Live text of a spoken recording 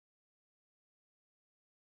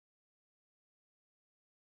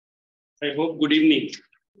I hope good evening.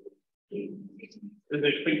 Is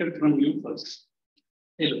expected from you first.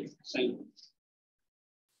 Hello.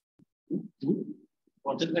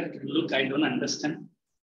 What is that look? I don't understand.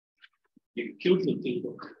 You're cute looking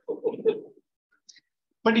look.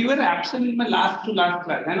 But you were absent in my last class,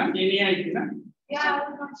 है ना? ये नहीं आई थी ना? Yeah.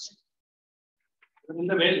 In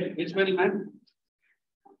the well, which well, man?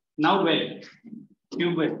 Now well,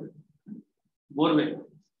 tube well, bore well.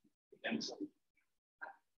 I'm sorry.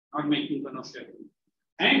 Not making fun of you.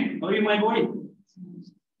 And how are you, my boy?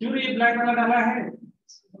 क्यों ये black वाला डाला है?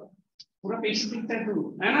 पूरा पेशी दिखता है तू,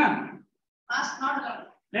 है ना? Mask not allowed.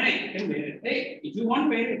 नहीं, can wear it. Hey, if you want,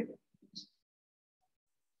 wear it.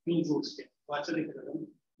 Clean foods. Watch it.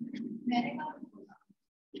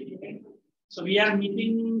 So we are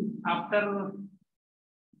meeting after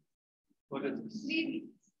what is this? 3 weeks.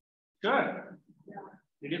 Sure. Yeah.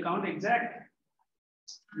 Did you count exact?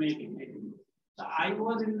 Maybe. So I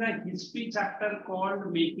was in the history chapter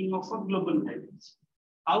called Making of a Global Health.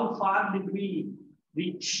 How far did we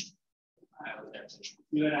reach? I was absent.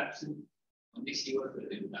 You were absent. Only she was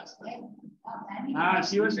present last time.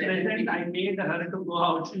 She was present. I made her to go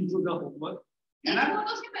out and do the homework. अभी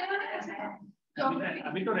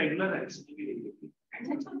तो regular है.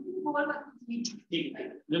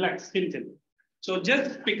 Relax, chill. So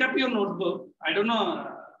just pick up your notebook. I don't know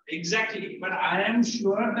exactly, but I am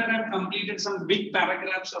sure that I've completed some big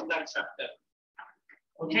paragraphs of that chapter.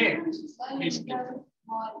 Okay.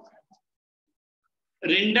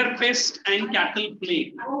 Rinderpest and cattle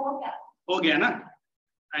plague. हो गया ना?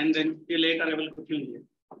 And then later I will put you in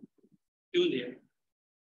there.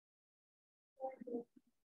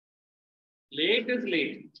 Late is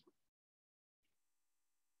late.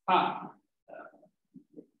 हाँ.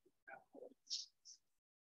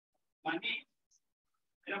 Money.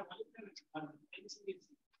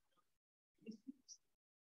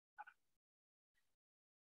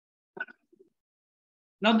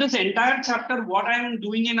 Now this entire chapter, what I am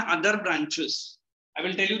doing in other branches, I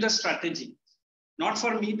will tell you the strategy. Not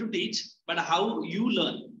for me to teach, but how you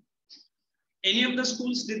learn. Any of the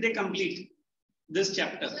schools, did they complete this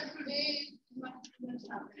chapter?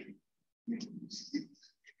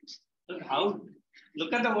 How?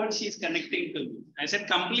 Look at the word she is connecting to me. I said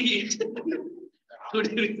complete.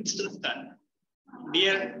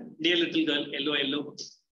 Dear little girl, yellow.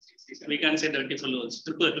 We can't say dirty fellows.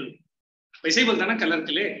 वैसे ही बोलता ना colour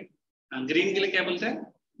के लिए, green के लिए क्या बोलते हैं?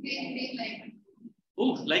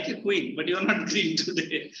 Oh, like a queen, but you are not green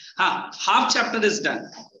today. Half chapter is done.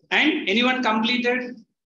 And anyone completed?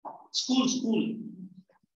 School.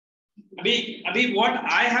 Abhi, what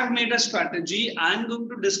I have made a strategy, I am going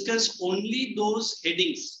to discuss only those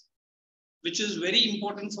headings, which is very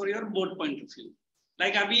important for your board point of view.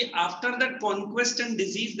 Like Abhi, after that conquest and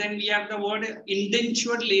disease, then we have the word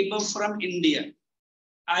indentured labor from India.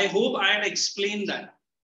 I hope I had explained that.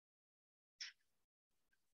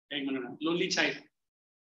 Lonely child.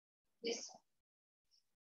 Yes.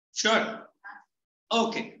 Sure.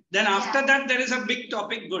 Okay. Then after that, there is a big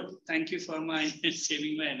topic. Good. Thank you for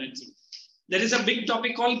saving my energy. There is a big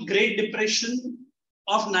topic called Great Depression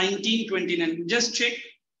of 1929. Just check.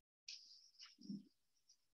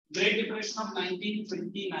 Great Depression of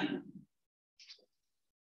 1929.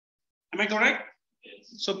 Am I correct?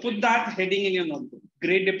 Yes. So put that heading in your notebook.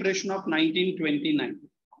 Great Depression of 1929.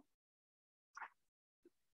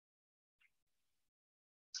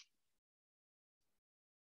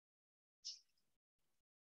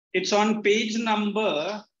 It's on page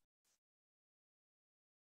number,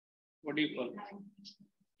 what do you call it?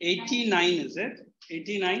 89, is it?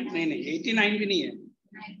 89? No, 89 भी नहीं है.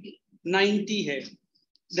 90 है.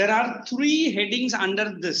 There are 3 headings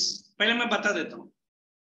under this. पहले मैं बता देता हूँ.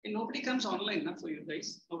 Nobody comes online for you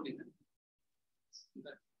guys. Nobody comes.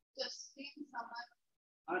 Just in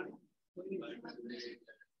summer.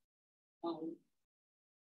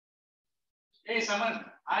 Hey, Samar,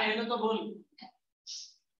 I hello तो बोल.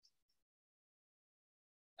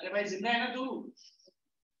 अरे भाई जिंदा है ना तू?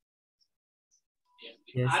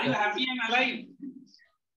 Yes, Are you sir. happy and alive?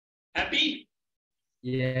 Happy?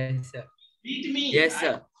 Yes, sir. Beat me. Yes,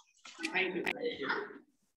 sir. Thank you.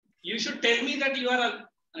 You should tell me that you are.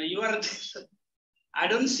 I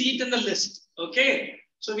don't see it in the list. Okay.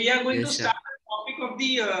 So we are going Yes, to sir. start the topic of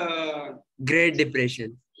the Great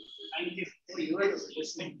Depression. Thank you. You are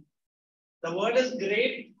listening. The word is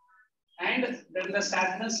great, and then the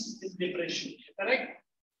sadness is depression. Correct?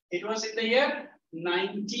 It was in the year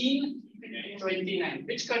 1929.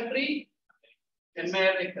 Which country?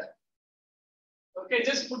 America. Okay,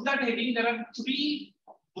 just put that heading. There are 3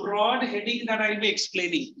 broad headings that I will be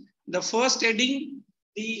explaining. The first heading,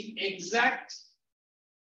 the exact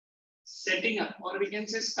setting up, or we can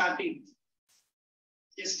say starting.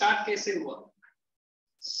 ये start कैसे हुआ?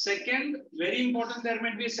 Second, very important, there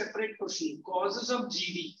might be a separate question. Causes of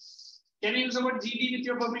GD. Can you use the word GD with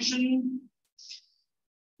your permission?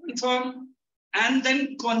 Confirm. And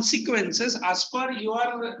then consequences. As per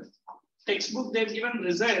your textbook, they've given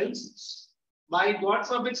results. By God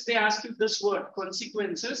forbids, they ask you this word,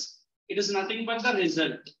 consequences. It is nothing but the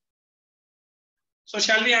result. So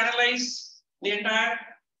shall we analyze the entire?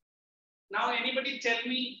 Now, anybody tell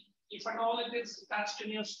me if at all it is attached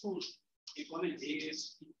in your school?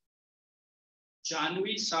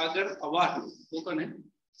 Janvi Sagar Award. वो कौन है?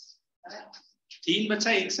 3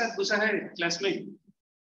 बच्चा एक साथ घुसा है class में.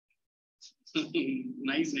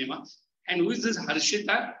 Nice name. And who is this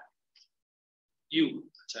Harshita? You.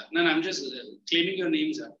 No, I'm just claiming your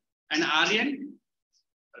names. And Aryan?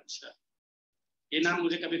 अच्छा. ये नाम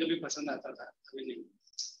मुझे कभी-कभी पसंद आता था. अभी नहीं.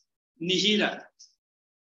 Nihira.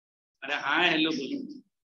 अरे हाँ, hello बोलो.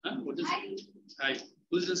 Huh? What is it? Hi.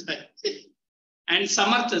 Who's this guy? And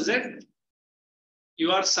Samarth, is it?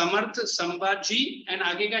 You are Samarth Sambhaji. And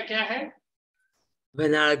आगे का क्या है?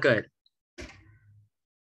 Vanarkar.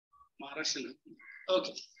 Maharashtra.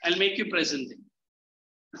 Okay, I'll make you present.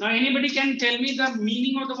 Now, anybody can tell me the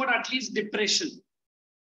meaning of the word at least depression.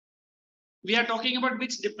 We are talking about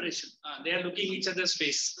which depression? They are looking each other's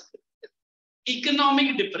face.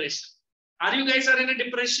 Economic depression. Are you guys in a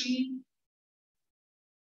depression?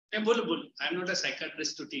 I'm not a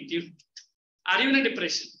psychiatrist to teach you. Are you in a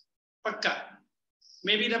depression? Pakka.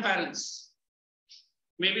 Maybe the parents.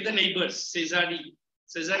 Maybe the neighbors. Cesari.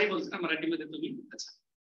 Cesari बोलते ना मराठी में तो भी अच्छा.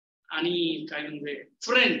 आणि काय म्हणते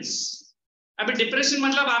friends. अभी डिप्रेशन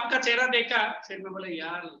मतलब आपका चेहरा देखा फिर मैं बोला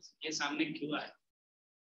यार ये सामने क्यों आया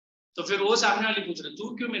तो फिर वो सामने वाली पूछ रहे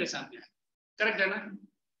तू क्यों मेरे सामने आया करेक्ट है ना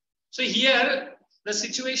so here the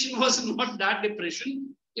situation was not that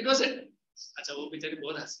depression it was a अच्छा वो बेचारी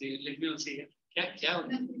बहुत हंस रही है let me also hear क्या क्या हो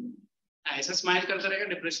रहा है ऐसा स्माइल करता रहेगा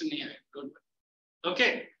डिप्रेशन नहीं आएगा don't worry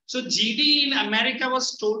okay so GD in America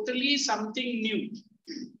was totally something new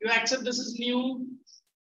you accept this is new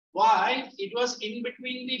why it was in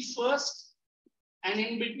between the first and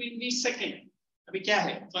in between the second. अभी क्या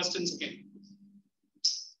है? First and second.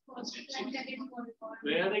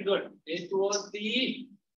 Very good. It was the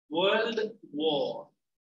World War.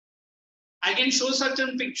 I can show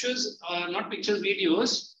certain pictures, not pictures,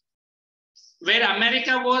 videos, where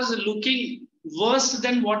America was looking worse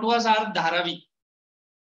than what was our Dharavi.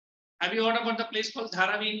 Have you heard about the place called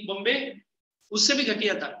Dharavi in Bombay? उससे भी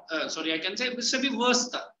घटिया था. Sorry, I can say उससे भी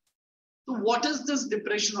worse था. So what is this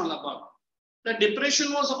depression all about? The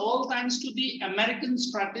depression was all thanks to the American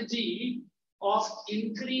strategy of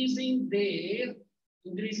increasing their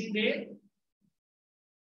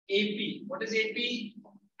AP. What is AP?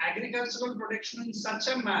 Agricultural production in such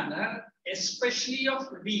a manner, especially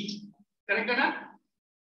of wheat. Correct, na?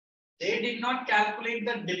 They did not calculate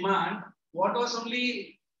the demand. What was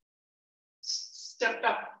only stepped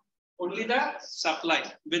up? Only the supply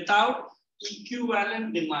without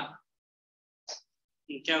equivalent demand.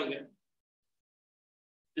 क्या हो गया?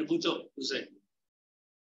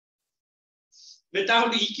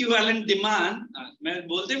 Without equivalent demand, मैं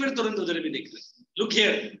बोलते फिर तुरंत उधर भी देख ले. Look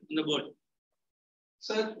here on the board.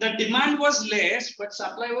 So the demand was less, but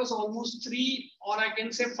supply was almost 3 or I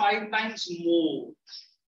can say 5 times more.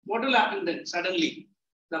 What will happen then? Suddenly,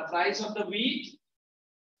 the price of the wheat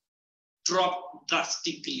dropped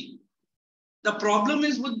drastically. The problem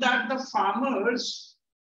is with that the farmers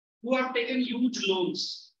who have taken huge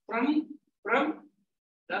loans from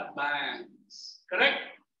the banks, correct?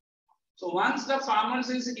 So once the farmers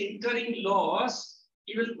is incurring loss,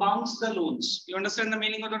 he will bounce the loans. You understand the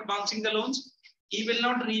meaning of that bouncing the loans? He will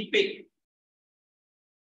not repay.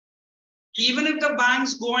 Even if the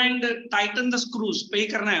banks go and tighten the screws, pay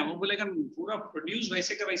करना है, वो बोलेगा पूरा produce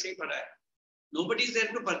वैसे का वैसे ही पड़ा है. Nobody is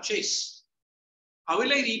there to purchase. How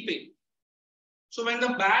will I repay? So when the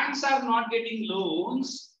banks are not getting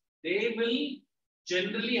loans, they will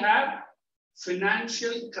generally have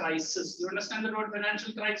financial crisis. You understand the word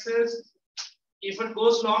financial crisis? If it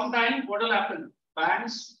goes long time, what will happen?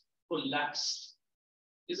 Banks collapse.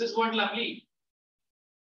 Is this word lovely?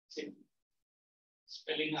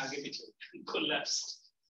 Spelling aage piche. Collapse.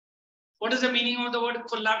 What is the meaning of the word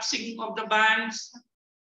collapsing of the banks?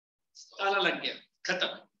 Kala lag gaya.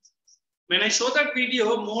 Khatam. When I show that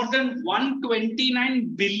video, more than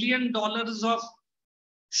 $129 billion of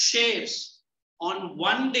shares on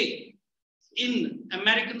one day in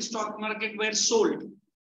American stock market were sold.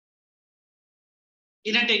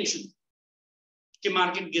 Inattention. कि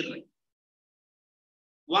market गिर रही.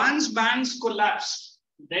 Once banks collapsed,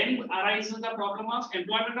 Then arises the problem of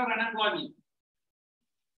employment or unemployment.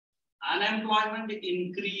 Unemployment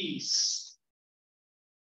increase.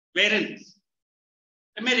 Where in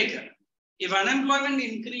America? If unemployment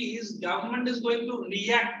increase, government is going to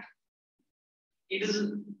react. It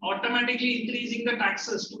is automatically increasing the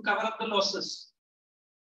taxes to cover up the losses.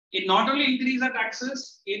 It not only increase the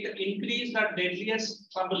taxes, it increased the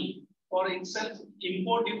deadliest trouble for itself.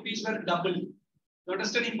 Import duties were doubled. You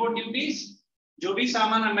understand import duties? जो भी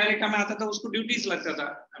सामान America में आता था उसको duties लगता था.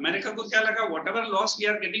 America को क्या लगा? Whatever loss we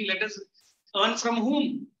are getting, let us earn from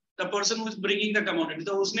whom? The person who is bringing the commodity.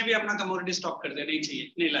 तो उसने भी अपना commodity stop कर दिया, नहीं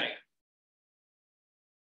चाहिए, नहीं लाएगा.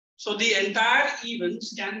 So the entire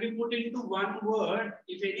events can be put into one word.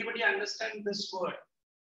 If anybody understands this word,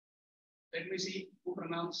 let me see who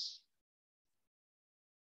pronounce.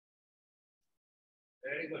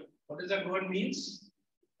 Very good. What does that word means?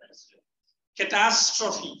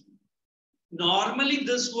 Catastrophe. Normally,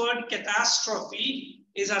 this word catastrophe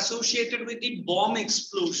is associated with the bomb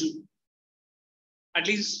explosion. At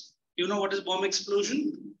least you know what is bomb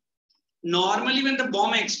explosion. Normally, when the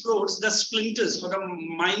bomb explodes, the splinters or the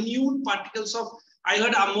minute particles of, I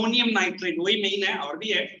heard ammonium nitrate, वही main है और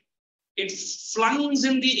भी है. It flings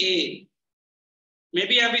in the air.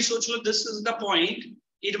 Maybe अभी सोच लो, this is the point.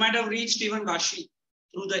 It might have reached even Vashi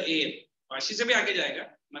through the air. Vashi से भी आगे जाएगा.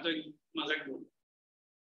 मैं तो मजाक बोल.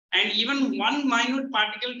 And even one minute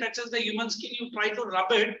particle touches the human skin, you try to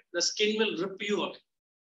rub it, the skin will rip you out.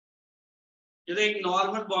 ये तो एक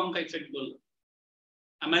normal bomb का effect बोल.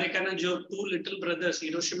 अमेरिका ने जो 2 little brothers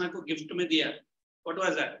हिरोशिमा को गिफ्ट में दिया, what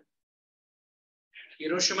was that?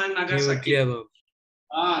 Hiroshima and Nagasaki.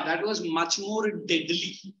 That was much more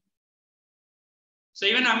deadly. So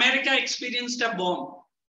even America experienced a bomb.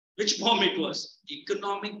 Which bomb it was?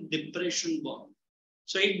 Economic depression bomb.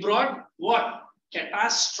 So it brought what?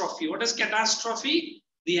 Catastrophe. What is catastrophe?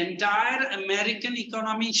 The entire American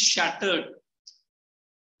economy shattered.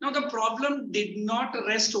 Now the problem did not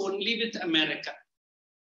rest only with America.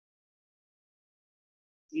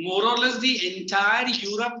 More or less the entire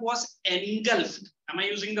Europe was engulfed. Am I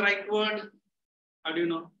using the right word? How do you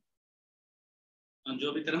know?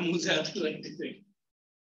 जो भी तेरा मुंह से आता है right thing.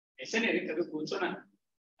 ऐसे नहीं रे, कभी पूछो ना.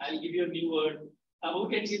 I'll give you a new word. Who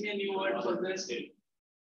can give me a new word for this?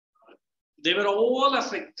 They were all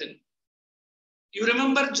affected. You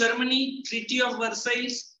remember Germany, Treaty of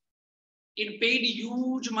Versailles? It paid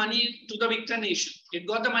huge money to the victor nation. It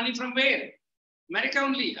got the money from where? America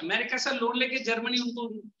only. America से loan लेके Germany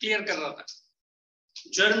उनको clear कर रहा था.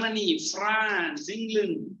 Germany, France,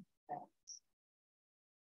 England.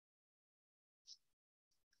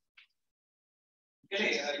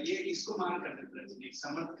 ये इसको मान कर देते हैं.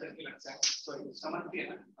 समर्थ करके लगता है. Sorry, समर्थ है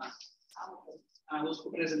ना? हाँ, उसको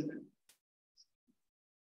present कर.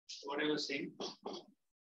 What I was saying.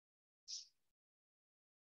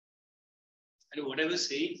 What I was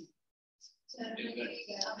saying.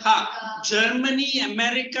 Germany,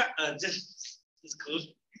 America,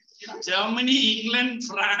 Germany, England,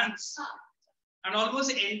 France, and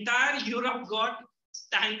almost entire Europe got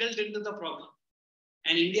tangled into the problem.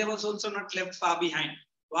 And India was also not left far behind.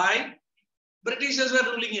 Why? Britishers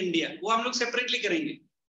were ruling India. वो हम लोग separately करेंगे.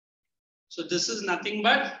 So this is nothing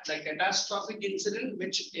but the catastrophic incident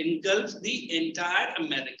which engulfed the entire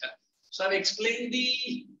America. So I've explained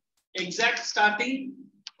the exact starting,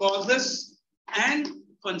 causes, and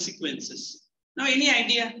consequences. Now, any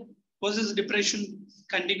idea? Was this depression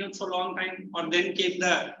continued for a long time, or then came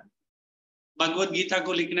the Bhagavad Gita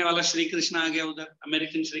को लिखने वाला Shri Krishna आ गया उधर,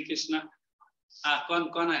 American Shri Krishna.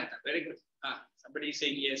 कौन आया था? Very good. Somebody is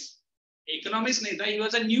saying yes. Economist नहीं था. He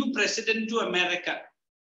was a new president to America.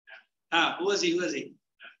 Who was he? Who was he?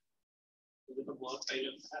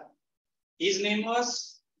 His name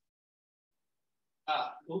was.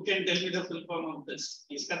 Who can tell me the full form of this?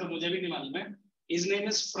 इसका तो मुझे भी नहीं मालूम है. His name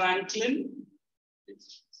is Franklin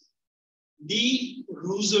D.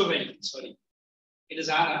 Roosevelt. Sorry, it is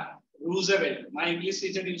Roosevelt. My English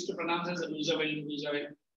teacher used to pronounce as Roosevelt.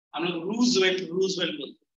 I'm like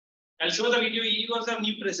Roosevelt. I'll show the video. He was the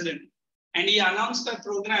new president, and he announced a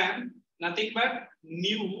program, nothing but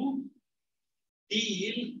New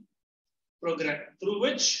Deal program, through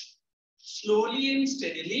which slowly and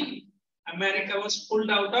steadily America was pulled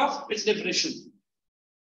out of its depression.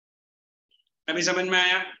 अभी समझ में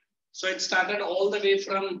आया? So it started all the way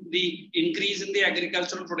from the increase in the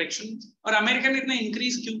agricultural production. और America ने इतना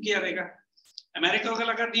increase क्यों किया रहेगा? अमेरिका को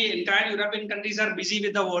लगा the entire European countries are busy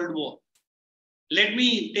with the world war. Let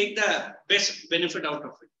me take the best benefit out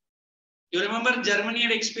of it. You remember Germany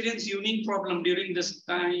had experienced unique problem during this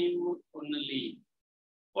time only.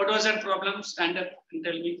 What was that problem? Stand up and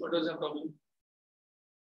tell me what was the problem.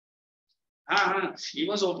 हाँ, she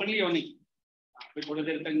was openly yawning. अभी थोड़ी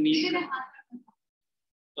देर तक नींद.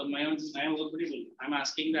 तो मैं वो थोड़ी बोल. I'm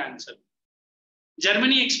asking the answer.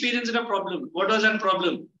 Germany experienced a problem. What was that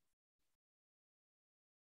problem?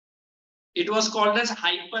 It was called as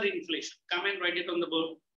hyperinflation. Come and write it on the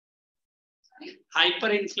board.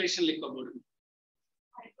 Hyperinflation लिखो बोर्ड में.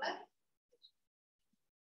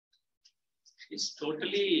 It's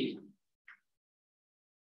totally.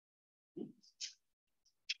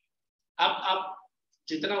 आप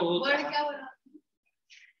जितना हो. वर्ड क्या बोला?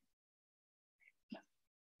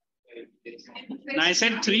 I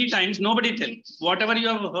said 3 times. Nobody tell. Whatever you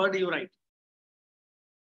have heard, you write.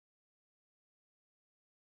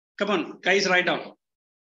 Come on, guys, write out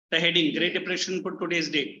the heading. Great Depression for today's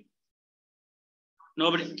date.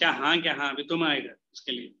 Nobody. क्या हाँ अभी तुम आएगा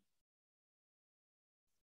उसके लिए.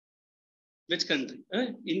 Which country?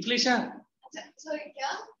 Inflation. Sorry,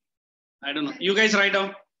 क्या? I don't know. You guys write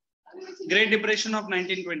down. Great Depression of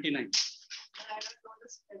 1929. I don't know the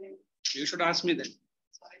spelling. You should ask me then.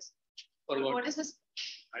 Sorry. For what? What is this?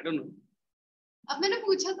 I don't know. अब मैंने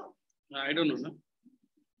पूछा तो. I don't know. No?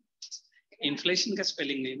 Inflation का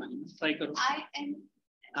spelling नहीं मालूम. Try करो. IN.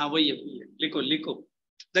 हाँ वही है. लिखो.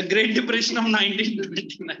 The Great Depression of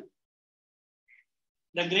 1929.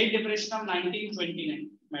 The Great Depression of 1929.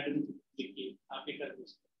 Madam, लिखिए. आप ही कर दो.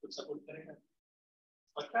 कुछ support करेगा.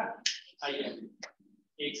 पक्का? आइए.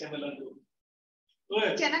 एक से बोला दो.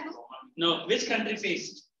 Can I go? No. Which country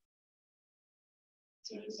faced?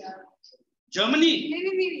 Germany.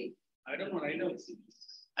 नहीं. I don't know. I know.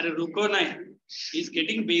 अरे रुको ना. He's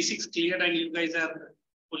getting basics cleared and you guys are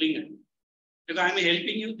pulling it. Because I am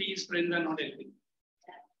helping you, these friends are not helping.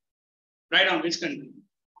 Write down which country.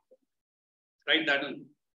 Write that one.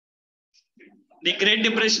 The Great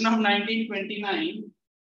Depression of 1929.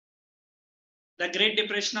 The Great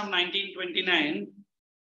Depression of 1929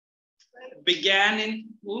 began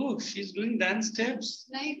in. Oh, she's doing dance steps.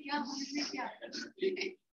 नहीं क्या हमने क्या?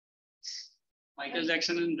 Michael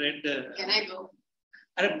Jackson in red. Can I go?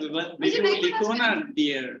 अरे लिखो ना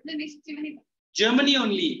dear. Germany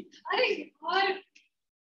only. अरे और.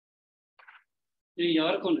 ये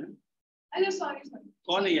यार कौन है? अरे sorry.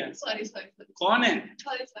 कौन है यार? Sorry. कौन है?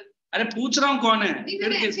 Sorry. अरे पूछ रहा हूँ कौन है? नहीं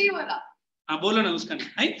मैंने ऐसे ही बोला. हाँ बोलो ना उसका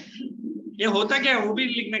नाम. ये होता क्या है? वो भी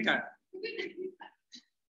लिखने का.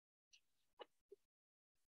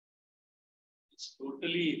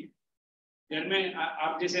 Totally. घर में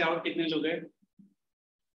आप जैसे और कितने लोग हैं?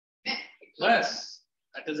 बस.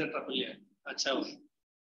 That is a trouble यार. अच्छा हो.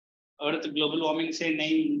 Earth global warming से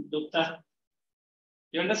नहीं डूबता.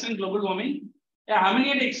 You understand global warming? Yeah, how many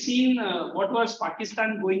had seen what was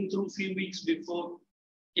Pakistan going through few weeks before?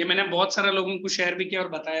 ये मैंने बहुत सारे लोगों को शेयर भी किया और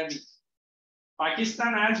बताया भी.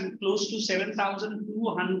 Pakistan has close to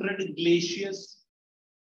 7,200 glaciers.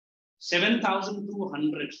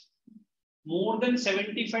 7,200. More than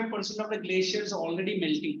 75% of the glaciers are already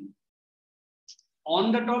melting.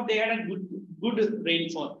 On the top, they had a good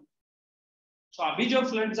rainfall. So अभी जो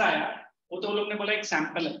floods आया, वो तो लोग ने बोला एक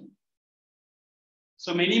sample है.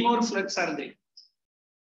 So many more floods are there.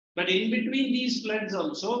 But in between these floods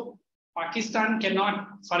also, Pakistan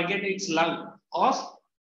cannot forget its love of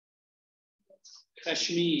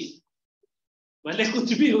Kashmir. भले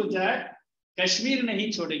कुछ भी हो जाए, कश्मीर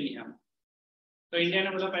नहीं छोड़ेंगे हम. तो इंडिया ने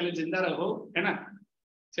बोला पहले जिंदा रहो, है ना?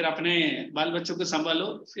 फिर अपने बाल बच्चों को संभालो,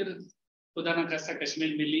 फिर खुदा ना खास्ता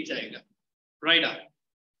कश्मीर मिल ही जाएगा. Right up.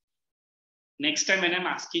 Next time when I'm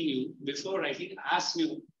asking you, before writing, ask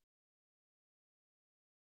me.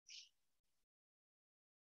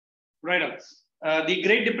 Right up. The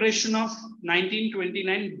Great Depression of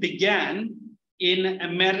 1929 began in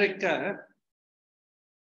America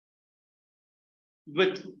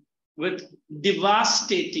with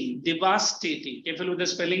devastating. Careful with the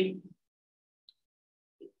spelling.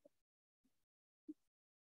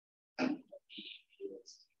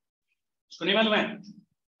 सुनिए मालूम है?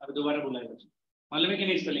 अब दोबारा बुलाएगा. मालूम है कि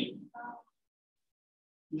नहीं spelling?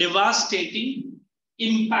 Devastating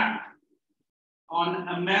impact on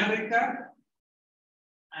America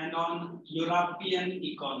and on European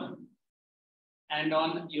economy.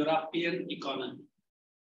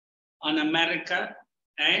 On America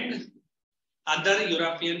and other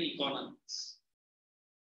European economies.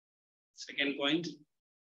 Second point.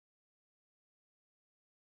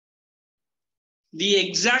 The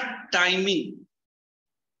exact timing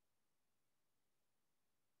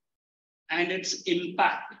and its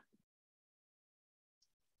impact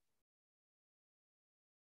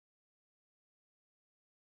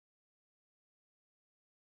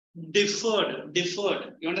differed.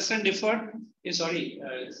 You understand differed? Sorry.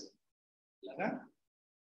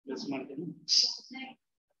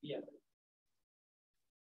 Yeah.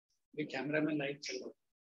 The camera में live चल रहा है.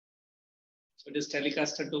 So it is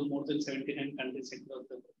telecasted to more than 79 countries across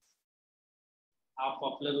the world. आप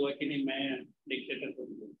popular हुआ कि नहीं मैं dictator को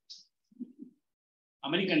दूँ. How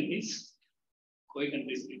many countries? कोई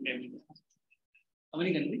countries नहीं. How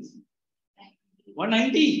many countries?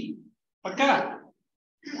 190. पक्का?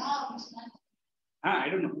 हाँ, I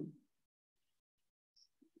don't know.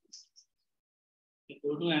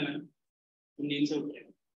 फोटो है ना, तुम नींद से उठ रहे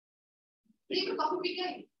हो. देखो कॉफी पी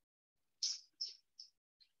गए.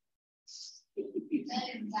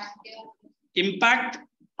 Impact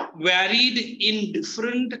varied in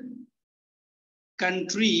different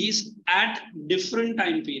countries at different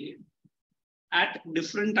time period. At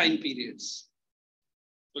different time periods.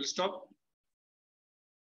 Full stop.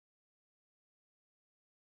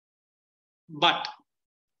 But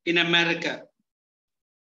in America,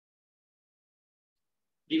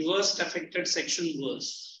 the worst affected section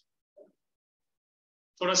was.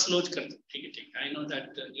 थोड़ा slow कर दो, ठीक है. I know that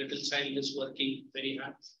little child is working very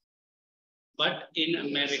hard. But in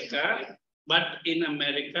America,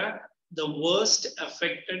 the worst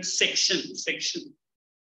affected section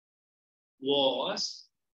was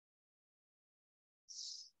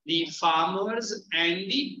the farmers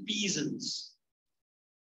and the peasants.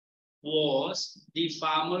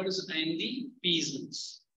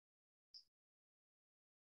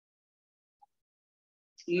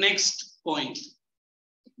 Next point.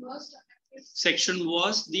 Section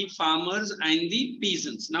was the farmers and the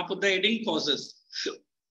peasants. Now put the heading causes.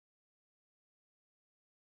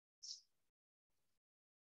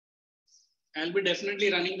 I'll be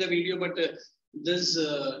definitely running the video, but this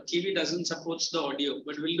TV doesn't support the audio.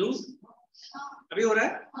 But we'll do. Abhi ho raha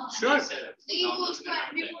hai? Sure.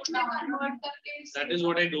 That is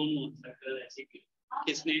what I don't know.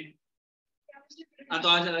 किसने? हाँ तो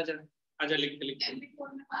आजा लिख.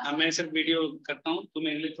 अब मैं सिर्फ video करता हूँ, तू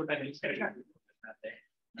मेरे लिए छोटा हेल्प करेगा.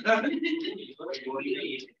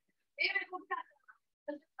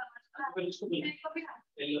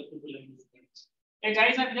 Hey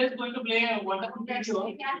guys, I'm just going to play a wonderful video.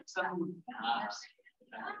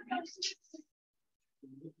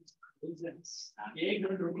 एक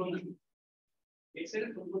मिनट रुको ना. एक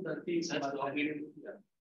सेकंड तुमको धरती से बात करनी है.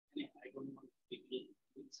 I don't want to speak.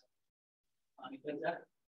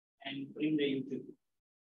 And bring the YouTube.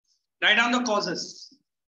 Write down the causes.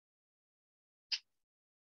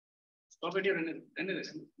 Stop it here.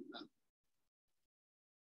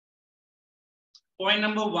 Point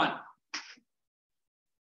number 1.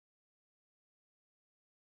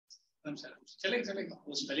 चलेगा.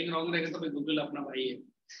 वो spelling wrong रहेगा तो भाई Google अपना भाई है.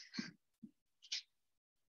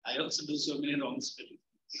 I also do so many wrong spelling.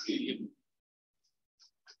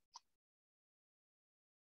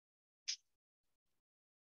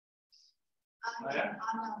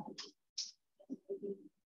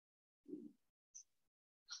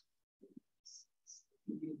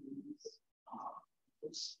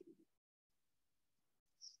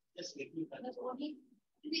 Just let me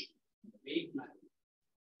wait, man.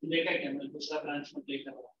 देखा क्या मैं दूसरा ब्रांच में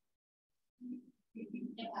देखा हुआ.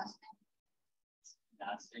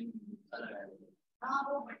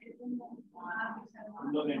 हम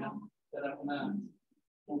लोग है ना, जरा अपना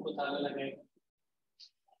मुंह को ताला लगाए.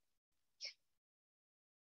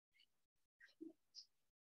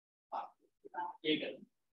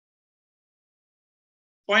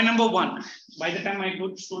 Point number 1. By the time my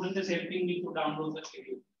good student is helping me to download the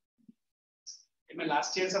video. मैं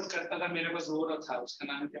last year सब करता था, मेरे पास वो था, उसका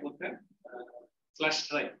नाम क्या बोलते हैं? Flash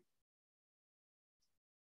drive.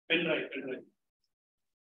 Pen drive.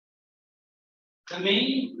 The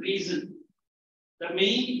main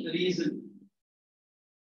reason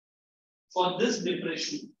for this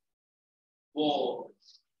depression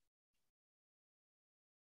was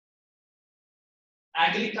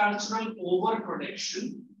agricultural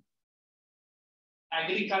overproduction,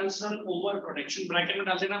 bracket में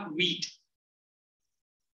डाल देना wheat.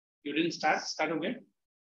 You didn't start okay?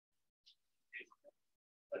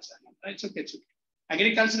 It's okay.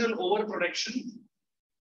 Agricultural overproduction,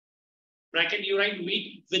 bracket you write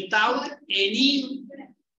wheat without any.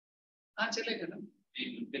 चलेगा ना?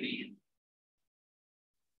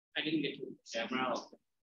 I didn't get you. Camera off.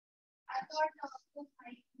 I thought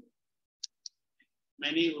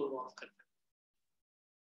Many will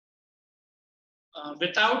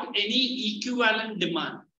without any equivalent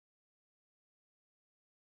demand.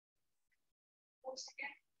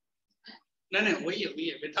 No,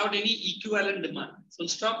 wait, without any equivalent demand. Full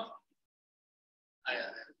stop.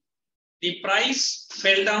 The price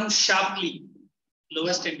fell down sharply.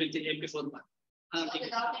 Lowest before month.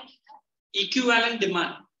 Equivalent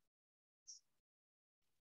demand.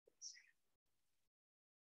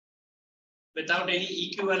 without any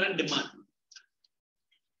equivalent demand.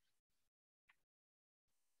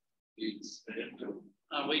 Please,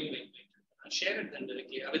 wait. Share it then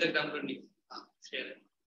directly. Abhi tak download nahi. Share it.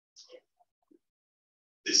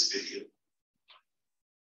 This video.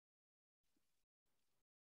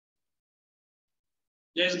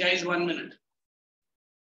 Yes, guys, 1 minute.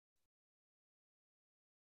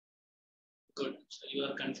 Good. So you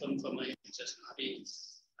are confirmed for my just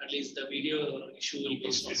at least the video issue will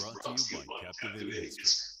be solved. Brought to you by Captivated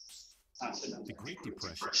History. The Great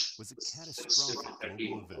Depression was a catastrophic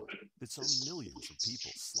global event that saw millions of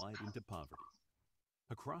people slide into poverty.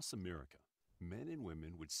 Across America, men and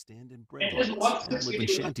women would stand in breadlines and live in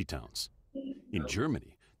shantytowns. In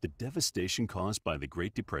Germany, the devastation caused by the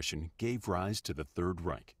Great Depression gave rise to the Third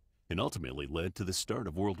Reich and ultimately led to the start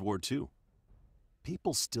of World War II.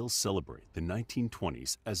 People still celebrate the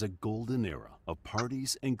 1920s as a golden era of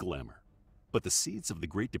parties and glamour. But the seeds of the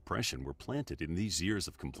Great Depression were planted in these years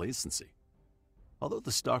of complacency. Although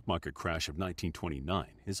the stock market crash of 1929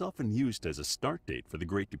 is often used as a start date for the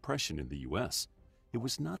Great Depression in the US, it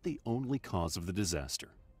was not the only cause of the disaster.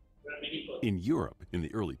 In Europe in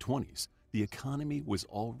the early 20s, the economy was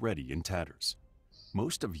already in tatters.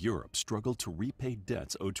 Most of Europe struggled to repay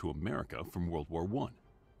debts owed to America from World War I.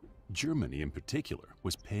 Germany in particular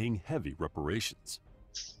was paying heavy reparations.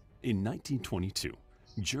 In 1922,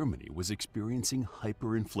 Germany was experiencing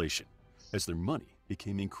hyperinflation as their money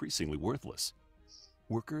became increasingly worthless.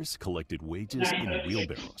 Workers collected wages in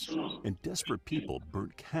wheelbarrows, and desperate people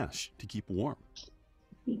burnt cash to keep warm.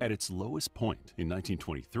 At its lowest point in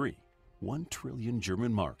 1923, 1 trillion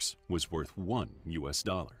German marks was worth $1 US.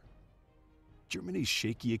 Germany's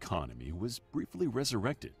shaky economy was briefly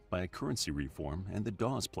resurrected by a currency reform and the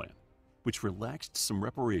Dawes Plan, which relaxed some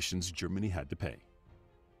reparations Germany had to pay.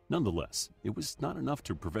 Nonetheless, it was not enough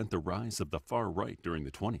to prevent the rise of the far right during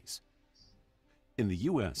the 20s. In the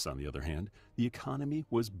US, on the other hand, the economy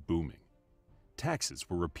was booming. Taxes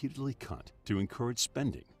were repeatedly cut to encourage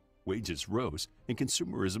spending, wages rose, and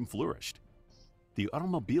consumerism flourished. The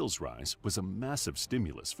automobile's rise was a massive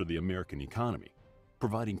stimulus for the American economy,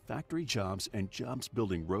 providing factory jobs and jobs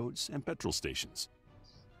building roads and petrol stations.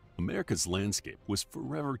 America's landscape was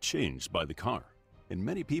forever changed by the car, and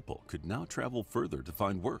many people could now travel further to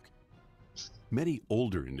find work. Many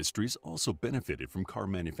older industries also benefited from car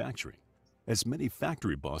manufacturing, as many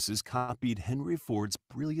factory bosses copied Henry Ford's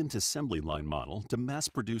brilliant assembly line model to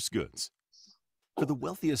mass-produce goods. For the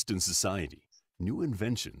wealthiest in society, new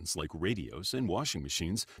inventions like radios and washing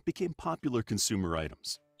machines became popular consumer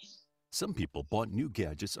items. Some people bought new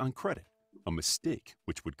gadgets on credit, a mistake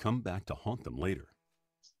which would come back to haunt them later.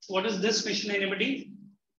 What is this machine, anybody?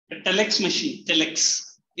 A telex machine,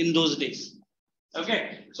 telex in those days.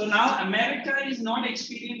 Okay, so now America is not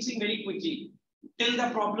experiencing very quickly till the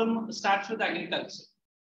problem starts with agriculture.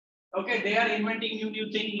 Okay, they are inventing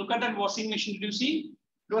new thing. Look at that washing machine. Did you see?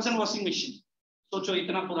 It was a washing machine. Socho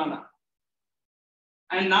itna purana.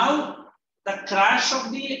 And now the crash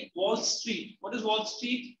of the Wall Street. What is Wall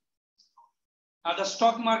Street? The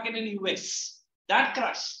stock market in US. That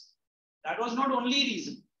crash. That was not only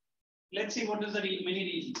reason. Let's see what is the many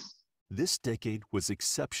reasons. This decade was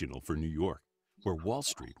exceptional for New York, where Wall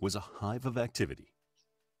Street was a hive of activity.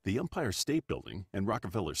 The Empire State Building and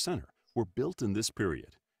Rockefeller Center were built in this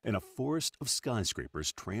period, and a forest of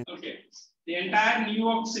skyscrapers Okay, the entire New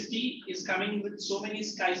York City is coming with so many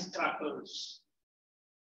skyscrapers.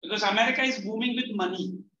 Because America is booming with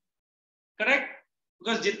money. Correct?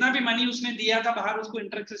 Because jitna bhi money usne diya tha, bahar usko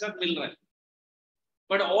interest ke saath mil raha hai.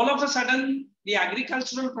 But all of a sudden, the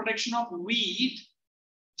agricultural production of wheat,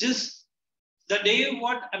 just the day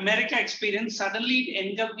what America experienced, suddenly it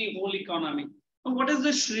engulfed the whole economy. So what is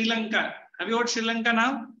the Sri Lanka? Have you heard Sri Lanka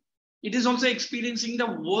now? It is also experiencing the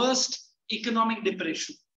worst economic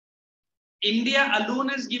depression. India alone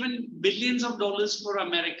has given billions of dollars for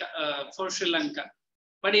America, for Sri Lanka.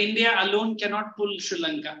 But India alone cannot pull Sri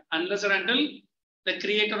Lanka unless or until the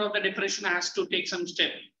creator of the depression has to take some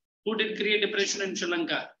step. Who did create depression in Sri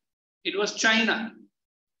Lanka? It was China.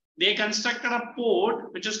 They constructed a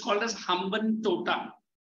port which is called as Hambantota.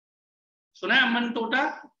 So now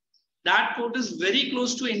Hambantota, that port is very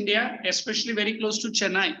close to India, especially very close to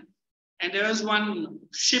Chennai. And there was one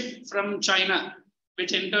ship from China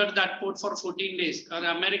which entered that port for 14 days.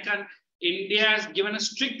 India has given a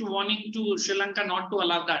strict warning to Sri Lanka not to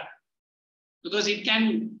allow that. Because it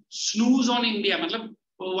can snooze on India. मतलब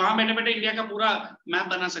वहां बैठे-बैठे India का पूरा map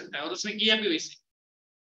बना सकता है और उसने किया भी वैसे.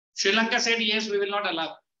 Sri Lanka said yes, we will not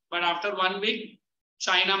allow. But after 1 week,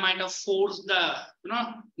 China might have forced the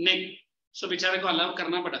neck. So बेचारे को allow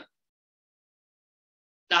करना पड़ा.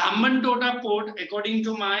 The Hambantota port, according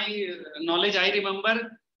to my knowledge, I remember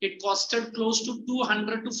it costed close to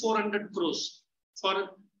 200 to 400 crores for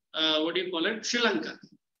what do you call it, Sri Lanka.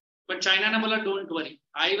 But China ne bola, don't worry,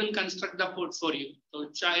 I will construct the port for you. So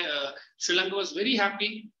Sri Lanka was very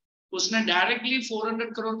happy. उसने directly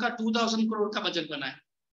 400 crore का 2000 crore का budget बनाया.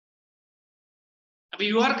 अब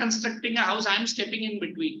you are constructing a house, I am stepping in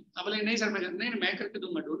between. अब बोले नहीं sir मैं करके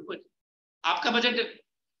दूंगा, don't worry. आपका budget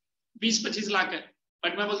 20-25 लाख है,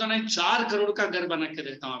 बट मैं बोलता हूँ नहीं 4 करोड़ का घर बना के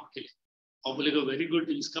देता हूँ आपके लिए. और बोलेगा वेरी गुड,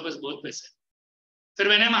 इसका पास बहुत पैसे है. फिर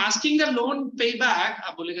मैंने I'm asking the loan pay back,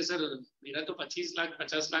 आप बोलेगा सर मेरा तो 25 लाख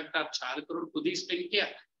 50 लाख था, आप 4 करोड़ खुद ही स्पेंड किया,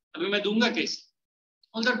 अभी मैं दूंगा कैसे?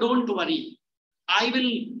 बोलता don't worry, I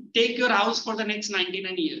will take your house for the next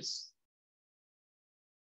 99 years.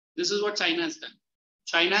 This is what China has done.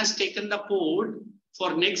 China has taken the port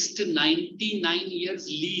for next 99 years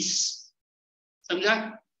lease. समझा?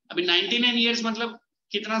 अभी 99 years मतलब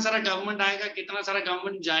कितना सारा गवर्नमेंट आएगा, कितना सारा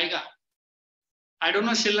गवर्नमेंट जाएगा. I don't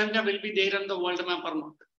know Sri Lanka will be there on the world map or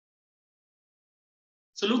not.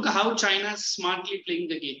 So look how China is smartly playing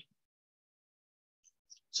the game.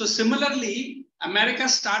 So similarly, America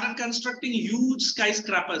started constructing huge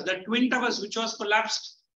skyscrapers, the Twin Towers, which was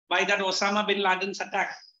collapsed by that Osama bin Laden's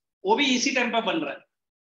attack. वो भी इसी time पर बन रहा है.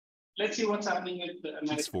 Let's see what's happening with America.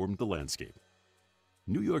 Transformed the landscape.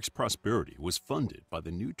 New York's prosperity was funded by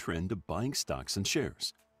the new trend of buying stocks and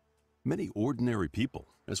shares. Many ordinary people,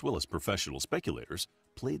 as well as professional speculators,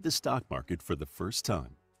 played the stock market for the first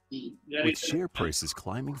time. With share prices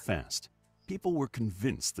climbing fast, people were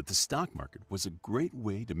convinced that the stock market was a great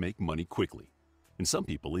way to make money quickly, and some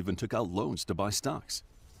people even took out loans to buy stocks.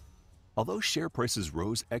 Although share prices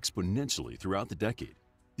rose exponentially throughout the decade,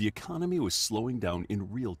 the economy was slowing down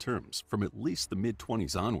in real terms from at least the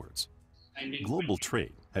mid-20s onwards. Global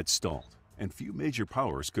trade had stalled, and few major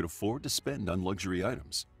powers could afford to spend on luxury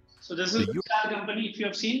items. So this is a car company, if you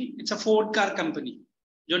have seen, it's a Ford car company.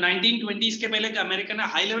 जो 1920s के पहले America ने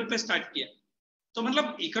high level पे start किया. तो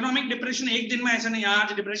मतलब economic depression एक दिन में ऐसा नहीं,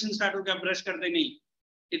 आज डिप्रेशन स्टार्ट हो गया ब्रश करते नहीं.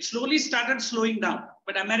 It slowly started slowing down,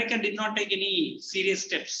 but America did not take any serious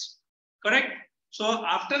steps. Correct? So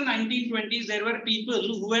after 1920s, there were people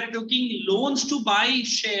who were taking loans to buy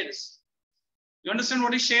shares. You understand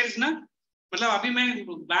what is shares, na? मतलब अभी मैं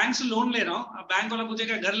bank से loan ले रहा हूँ, अब bank वाला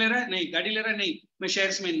पूछेगा घर ले रहा है नहीं, गाड़ी ले रहा है नहीं, मैं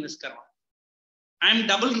शेयर्स में इन्वेस्ट कर रहा हूँ. I am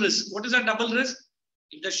double risk. What is a double risk?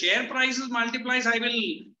 If the share prices multiplies, I will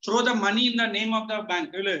throw the money in the name of the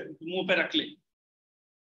bank. मुंह पे रख ले,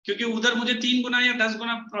 क्योंकि उधर मुझे 3 गुना या 10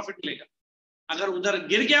 गुना प्रॉफिट मिलेगा. अगर उधर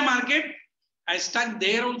गिर गया market, I stuck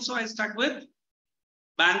there also, I stuck with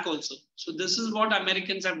bank also. So this is what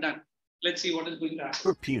Americans have done. Let's see what is going to happen. The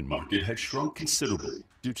European market had shrunk considerably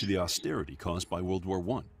due to the austerity caused by World War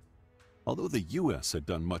I. Although the US had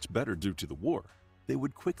done much better due to the war, they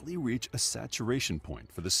would quickly reach a saturation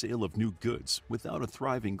point for the sale of new goods without a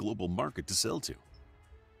thriving global market to sell to.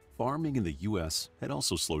 Farming in the US had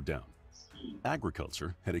also slowed down.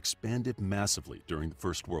 Agriculture had expanded massively during the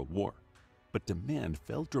First World War, but demand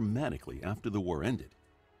fell dramatically after the war ended.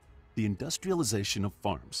 The industrialization of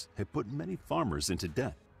farms had put many farmers into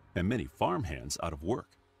debt and many farmhands out of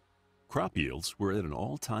work. Crop yields were at an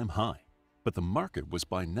all-time high, but the market was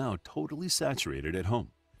by now totally saturated at home,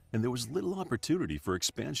 and there was little opportunity for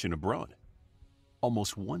expansion abroad.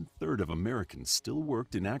 Almost 1/3 of Americans still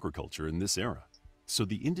worked in agriculture in this era, so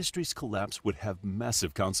the industry's collapse would have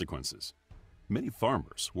massive consequences. Many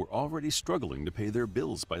farmers were already struggling to pay their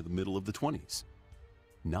bills by the middle of the 20s.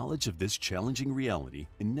 Knowledge of this challenging reality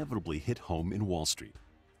inevitably hit home in Wall Street,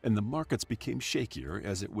 and the markets became shakier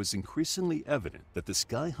as it was increasingly evident that the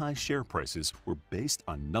sky-high share prices were based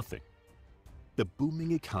on nothing. The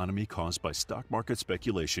booming economy caused by stock market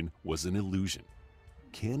speculation was an illusion.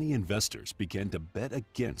 Canny investors began to bet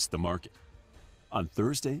against the market. On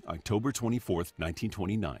Thursday, October 24,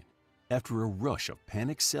 1929, after a rush of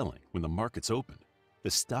panic selling when the markets opened, the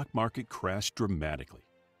stock market crashed dramatically.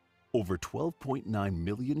 Over 12.9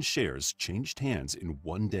 million shares changed hands in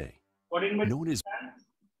one day. Known as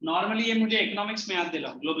Normally ये मुझे economics में याद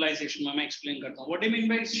दिलाओ, globalization में मैं explain करता हूँ. What do you mean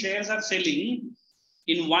by shares are selling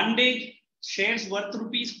in one day? Shares worth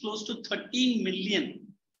rupees close to 13 million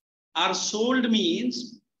are sold, means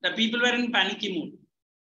the people were in panicky mood.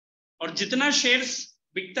 और जितना shares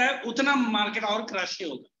बिकता है उतना market और crash ही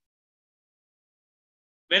होगा.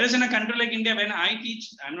 Whereas in a country like India, when I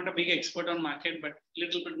teach, I'm not a big expert on market, but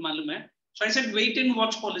little bit मालूम है. So I said wait and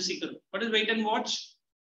watch policy करो. What is wait and watch?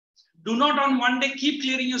 Do not on one day keep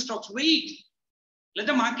clearing your stocks. Wait, let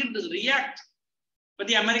the market react. But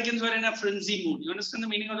the Americans were in a frenzy mood. You understand the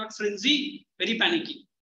meaning of that? Frenzy? Very panicky.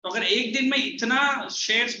 तो अगर एक दिन में इतना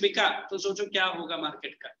shares बिका तो सोचो क्या होगा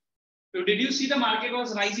मार्केट का. So did you see the market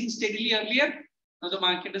was rising steadily earlier? Now the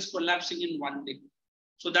market is collapsing in one day.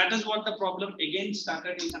 So that is what the problem again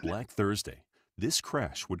started in Black Thursday. This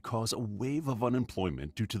crash would cause a wave of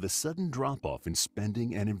unemployment due to the sudden drop-off in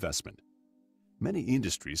spending and investment. Many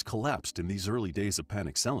industries collapsed in these early days of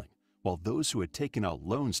panic selling, while those who had taken out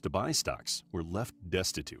loans to buy stocks were left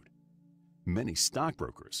destitute. Many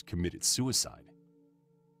stockbrokers committed suicide.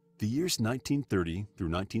 The years 1930 through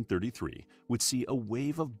 1933 would see a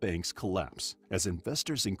wave of banks collapse as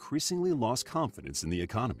investors increasingly lost confidence in the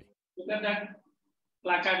economy. Look at that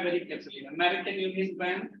placard very carefully. American Union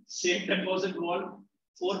Bank safe deposit vault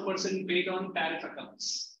 4% paid on tariff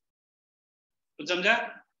accounts. कुछ समझा?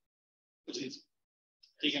 कुछ नहीं.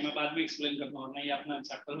 ठीक है, मैं बाद में explain करता हूँ. नहीं अपना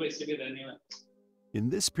chapter वैसे भी रहने वाला. In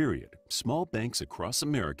this period, small banks across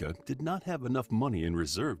America did not have enough money in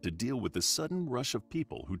reserve to deal with the sudden rush of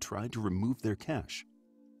people who tried to remove their cash.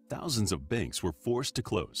 Thousands of banks were forced to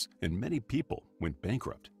close, and many people went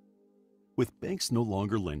bankrupt. With banks no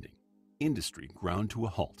longer lending, industry ground to a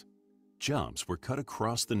halt. Jobs were cut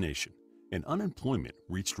across the nation, and unemployment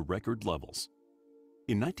reached record levels.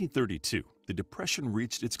 In 1932, the Depression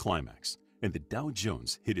reached its climax, and the Dow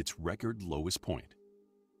Jones hit its record lowest point.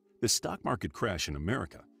 The stock market crash in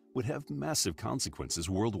America would have massive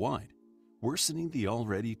consequences worldwide, worsening the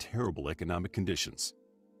already terrible economic conditions.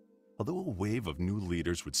 Although a wave of new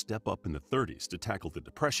leaders would step up in the 30s to tackle the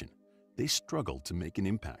Depression, they struggled to make an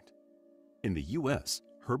impact. In the U.S.,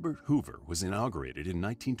 Herbert Hoover was inaugurated in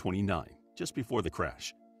 1929, just before the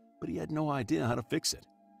crash, but he had no idea how to fix it.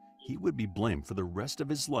 He would be blamed for the rest of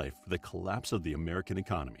his life for the collapse of the American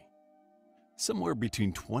economy. Somewhere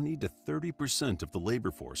between 20 to 30% of the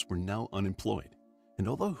labor force were now unemployed, and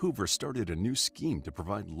although Hoover started a new scheme to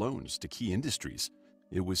provide loans to key industries,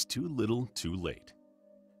 it was too little too late.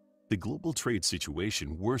 The global trade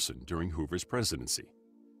situation worsened during Hoover's presidency.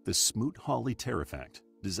 The Smoot-Hawley Tariff Act,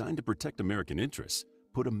 designed to protect American interests,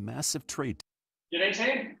 put a massive trade. Did I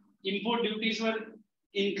say import duties were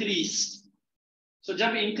increased? So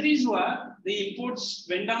जब increase हुआ, the imports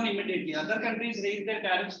went down immediately. Other countries raised their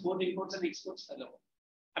tariffs, both imports and exports fell off.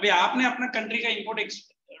 अभी आपने अपना country का import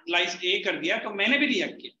A कर दिया, तो मैंने भी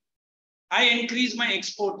react किया. I increase my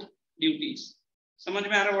export duties. समझ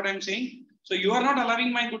में आ रहा what I'm saying? So you are not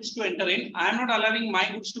allowing my goods to enter in. I am not allowing my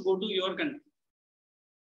goods to go to your country.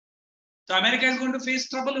 So America is going to face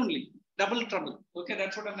trouble only, double trouble. Okay,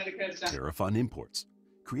 that's what America has done. Tariff on imports,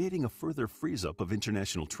 creating a further freeze-up of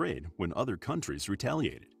international trade when other countries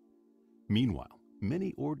retaliated. Meanwhile,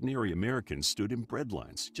 many ordinary Americans stood in bread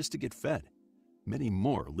lines just to get fed. Many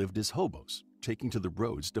more lived as hobos, taking to the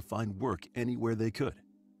roads to find work anywhere they could.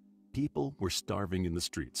 People were starving in the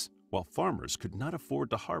streets, while farmers could not afford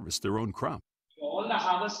to harvest their own crop. All the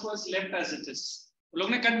harvest was left as it is. लोग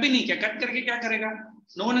ने cut भी नहीं किया, cut करके क्या करेगा?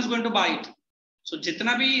 No one is going to buy it. So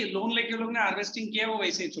जितना भी लोन लेके लोग ने harvesting किया वो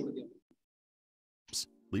वैसे ही छोड़ दिया.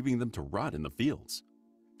 Leaving them to rot in the fields.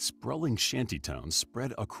 Sprawling shanty towns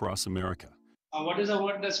spread across America. What is the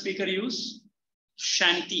word the speaker used?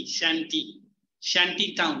 Shanty, shanty,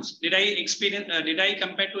 shanty towns. Did I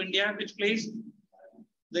compare to India? Which place?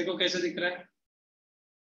 देखो कैसे दिख रहा है.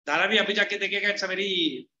 धारा भी अभी जाके देखेगा. It's a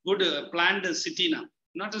very good planned city now.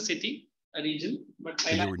 Not a city, a region, but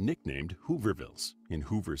and they were nicknamed Hoovervilles in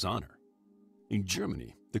Hoover's honor. In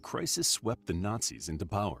Germany, the crisis swept the Nazis into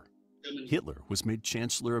power. Hitler was made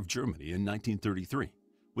Chancellor of Germany in 1933,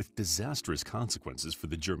 with disastrous consequences for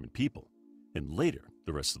the German people, and later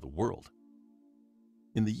the rest of the world.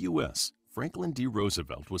 In the U.S., Franklin D.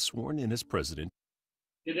 Roosevelt was sworn in as president.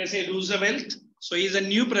 Did I say Roosevelt? So he's a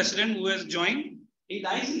new president who has joined. He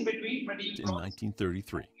dies in between, but he in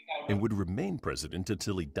 1933, and would remain president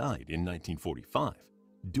until he died in 1945,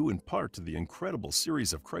 due in part to the incredible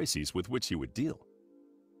series of crises with which he would deal.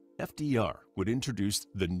 FDR would introduce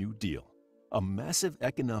the New Deal, a massive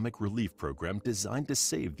economic relief program designed to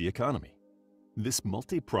save the economy. This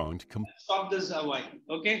multi-pronged... Stop this while.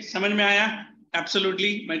 Okay, समझ में आया?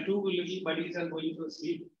 Absolutely. My two little buddies are going to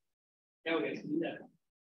sleep. क्या हो गया?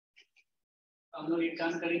 हम लोग एक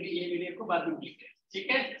काम करेंगे, ये वीडियो को बाद में क्लिक करें. ठीक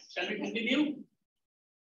है? Shall we continue?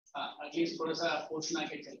 हाँ, at least थोड़ा सा पोर्शन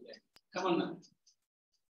आके चल जाए. Come on now.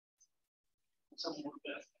 सब मोड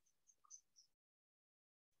पे.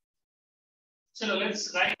 So let's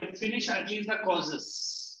finish at least the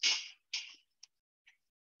causes.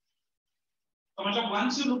 So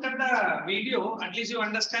once you look at the video, at least you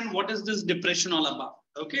understand what is this depression all about.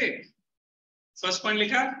 Okay. First point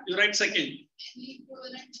likha, you write second.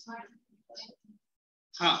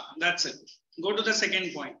 That's it. Go to the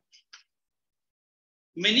second point.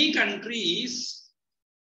 Many countries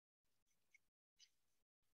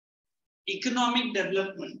economic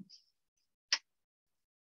development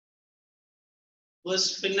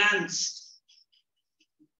was financed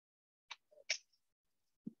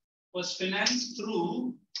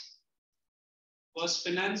through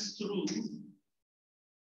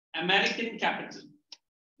American capital.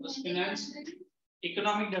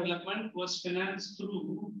 Economic development was financed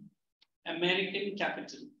through American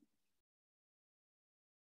capital.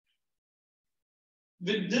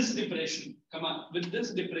 With this depression,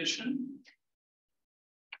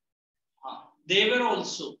 they were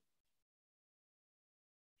also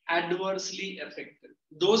adversely affected.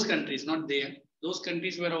 Those countries, not they, those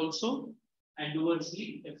countries were also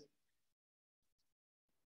adversely affected.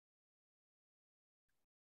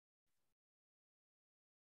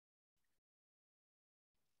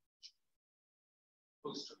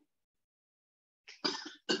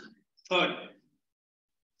 Third,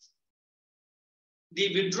 the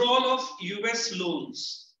withdrawal of US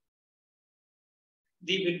loans.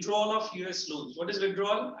 What is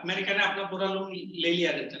withdrawal? America ने अपना पूरा loan ले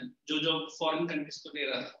लिया return, जो foreign countries को दे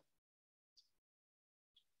रहा था.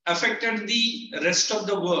 Affected the rest of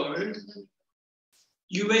the world.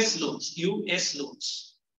 US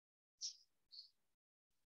loans.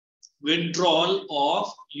 Withdrawal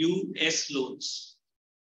of US loans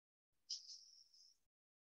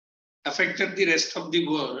affected the rest of the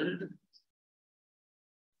world.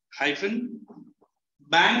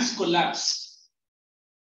 Banks collapsed.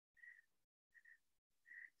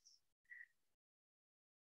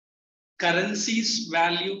 Currency's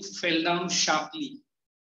value fell down sharply.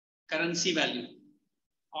 Currency value.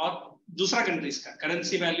 और दूसरा countries का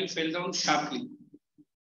currency value fell down sharply.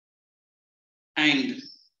 And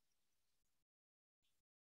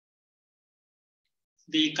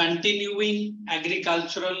the continuing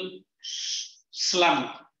agricultural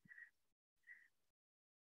slump.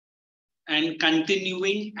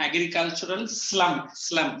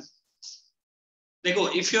 देखो,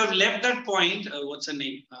 if you have left that point, what's the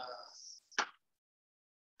name?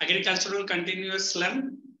 Agricultural continuous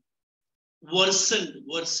slump. Worsen.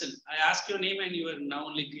 I ask your name and you are now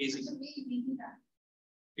only gazing.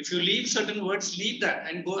 If you leave certain words, leave that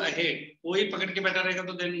and go ahead. कोई पकड़ के बैठा रहेगा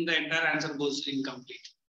तो then the entire answer goes incomplete.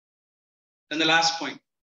 Then the last point,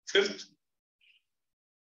 fifth.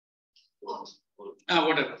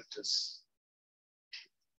 Whatever it is.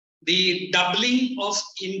 The doubling of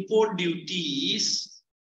import duties.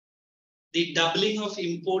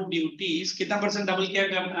 कितना % double किया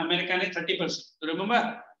America ने? 30%.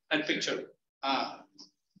 Remember that picture?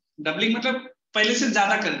 Doubling मतलब पहले से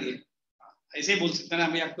ज्यादा कर दिए. ऐसे बोल सकते हैं,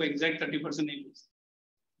 अभी आपको exact 30% नहीं बोल सकते.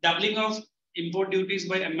 Doubling of import duties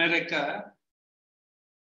by America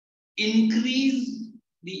increased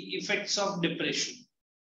the effects of depression.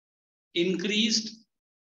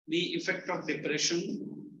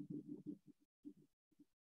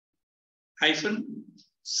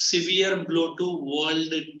 Severe blow to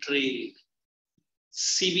world trade.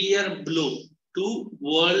 Severe blow to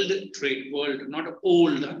world trade. World, not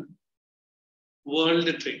old. World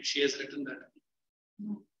trade. She has written that.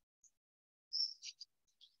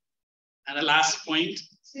 And the last point.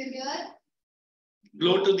 Severe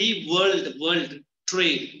blow to the world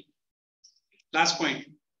trade. Last point.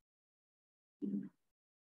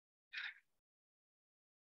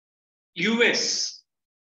 US.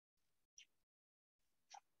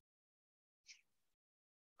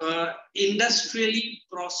 Industrially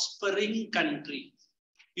prospering country.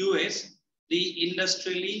 US, the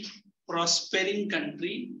industrially prospering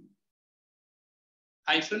country,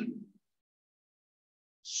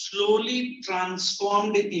 slowly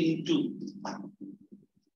transformed into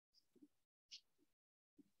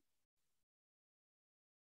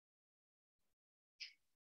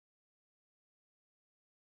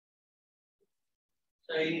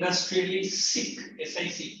industrially sick,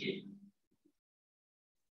 SICK,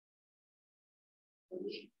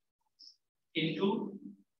 into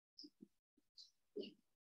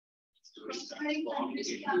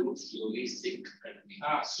slowly sick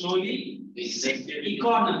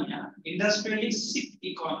economy, industrially sick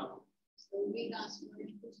economy.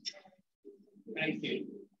 Thank you.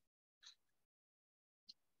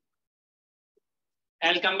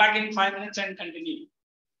 I'll come back in 5 minutes and continue.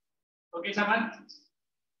 Okay, Saman?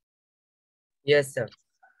 Yes, sir.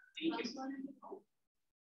 Thank you.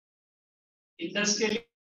 Industrially